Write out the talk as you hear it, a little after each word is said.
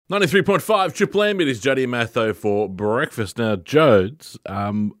93.5 Triple M. It is Jodi and Matho for breakfast. Now, Jodes,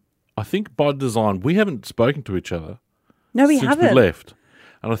 I think by design, we haven't spoken to each other No, we since haven't. we left.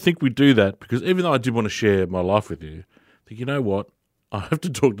 And I think we do that because even though I did want to share my life with you, I think, you know what? I have to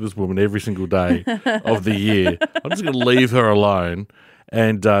talk to this woman every single day of the year. I'm just going to leave her alone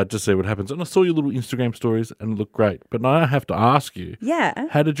and just see what happens. And I saw your little Instagram stories and it looked great. But now I have to ask you, Yeah.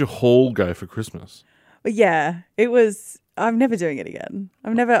 how did your haul go for Christmas? Yeah. It was. I'm never doing it again.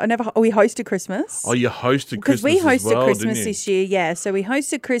 We hosted Christmas. Oh, you hosted Christmas Because we hosted as well, Christmas didn't you? this year, yeah. So we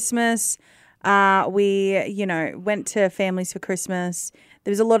hosted Christmas. We, went to families for Christmas.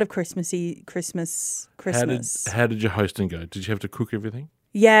 There was a lot of Christmas. How did your hosting go? Did you have to cook everything?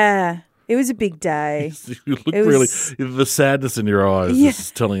 Yeah. It was a big day. You look It was- the sadness in your eyes Yeah.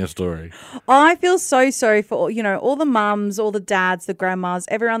 is telling a story. I feel so sorry for, all the mums, all the dads, the grandmas,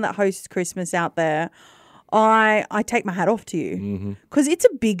 everyone that hosts Christmas out there. I take my hat off to you because it's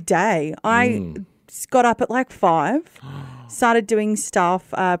a big day. I got up at like 5, started doing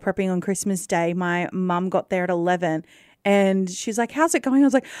stuff, prepping on Christmas Day. My mum got there at 11 and she's like, how's it going? I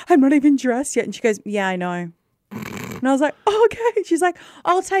was like, I'm not even dressed yet. And she goes, yeah, I know. And I was like, oh, okay. She's like,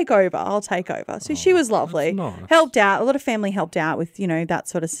 I'll take over. So she was lovely. Nice. Helped out. A lot of family helped out with, that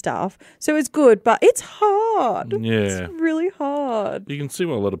sort of stuff. So it was good, but it's hard. Yeah. It's really hard. You can see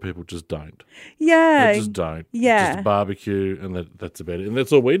why a lot of people just don't. Yeah. They just don't. Yeah. Just a barbecue and that's about it. And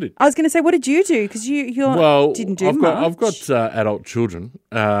that's all we did. I was going to say, what did you do? Because you didn't do much. I've got adult children,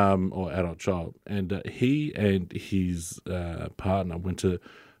 or adult child, and he and his partner went to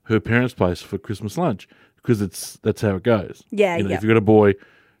her parents' place for Christmas lunch because that's how it goes. Yeah, If yeah. you've got a boy,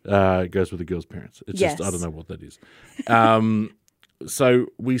 it goes with the girl's parents. It's Yes. just, I don't know what that is. So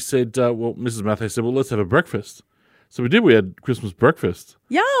we said, Mrs. Matho said, well, let's have a breakfast. So we did. We had Christmas breakfast.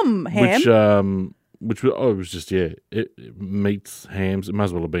 Yum, ham. Which was, it was just, meats, hams. It might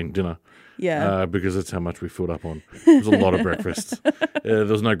as well have been dinner. Yeah. Because that's how much we filled up on. It was a lot of breakfast. There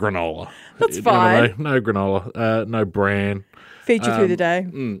was no granola. That's You know, fine. No granola. No bran. Feed you through the day.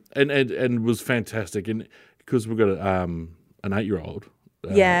 And it was fantastic. And because we've got an 8-year-old,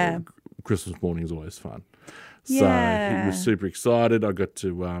 Yeah. Christmas morning is always fun. Yeah. So he was super excited. I got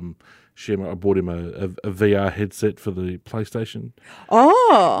to I bought him a VR headset for the PlayStation.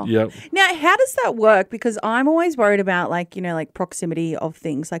 Oh. Yep. Now, how does that work? Because I'm always worried about like proximity of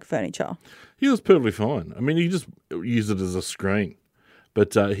things like furniture. He was perfectly fine. I mean, he just used it as a screen.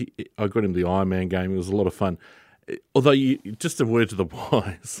 But I got him the Iron Man game. It was a lot of fun. Although, just a word to the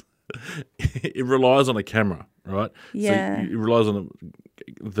wise, it relies on a camera, right? Yeah. So it relies on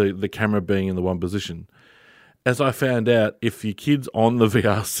the camera being in the one position. As I found out, if your kid's on the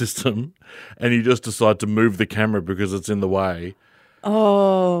VR system and you just decide to move the camera because it's in the way,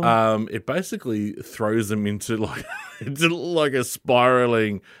 it basically throws them into like a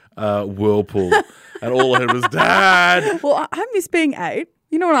spiraling whirlpool. And all I had was, Dad. Well, I miss being 8.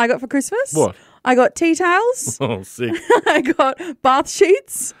 You know what I got for Christmas? What? I got tea towels. Oh, sick. I got bath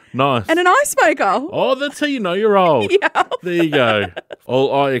sheets Nice. and an ice maker. Oh, that's how you know you're old. Yeah. There you go. Oh,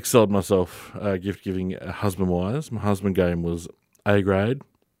 I excelled myself gift giving husband-wise. My husband game was A grade.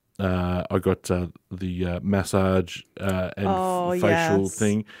 I got the massage and facial yes.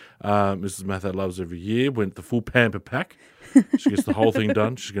 thing. Mrs. Matho loves every year. Went the full pamper pack. She gets the whole thing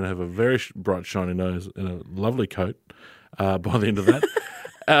done. She's going to have a very bright, shiny nose and a lovely coat by the end of that.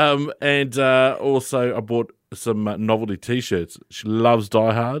 And also I bought some novelty T-shirts. She loves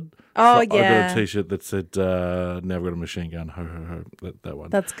Die Hard. Oh, I yeah. got a T-shirt that said, now I've got a machine gun. Ho, ho, ho. That one.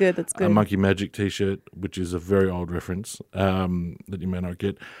 That's good. That's good. A Monkey Magic T-shirt, which is a very old reference that you may not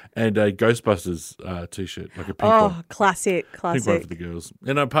get. And a Ghostbusters T-shirt, like a pink one. Classic. Pink one for the girls.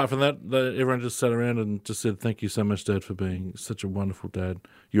 And apart from that, everyone just sat around and just said, thank you so much, Dad, for being such a wonderful dad.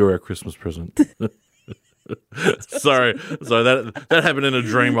 You're our Christmas present. Sorry, that happened in a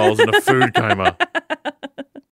dream while I was in a food coma.